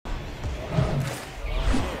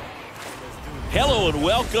Hello and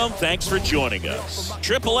welcome. Thanks for joining us.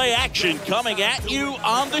 AAA action coming at you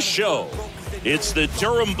on the show. It's the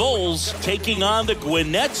Durham Bulls taking on the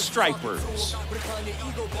Gwinnett Stripers.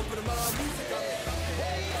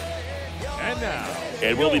 And now.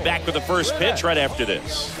 And we'll be back with the first pitch right after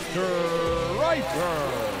this.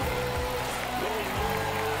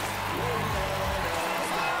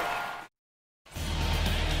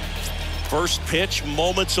 First pitch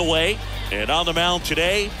moments away. And on the mound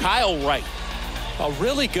today, Kyle Wright. A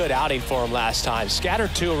really good outing for him last time.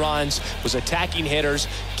 Scattered 2 runs, was attacking hitters,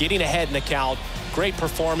 getting ahead in the count. Great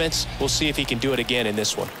performance. We'll see if he can do it again in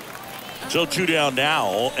this one. So 2 down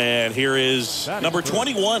now, and here is number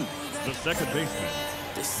 21. The second baseman,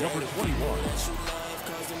 number 21.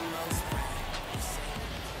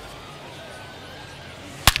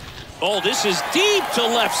 Oh, this is deep to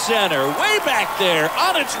left center. Way back there.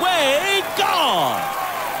 On its way. Gone.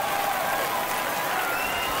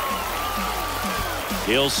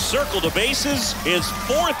 He'll circle the bases. His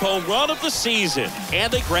 4th home run of the season.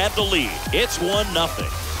 And they grab the lead. It's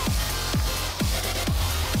 1-0.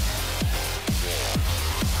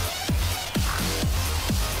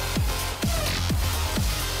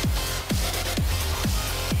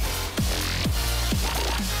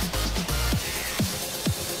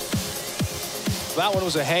 That one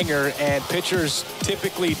was a hanger, and pitchers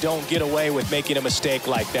typically don't get away with making a mistake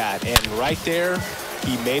like that. And right there,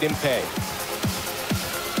 he made him pay.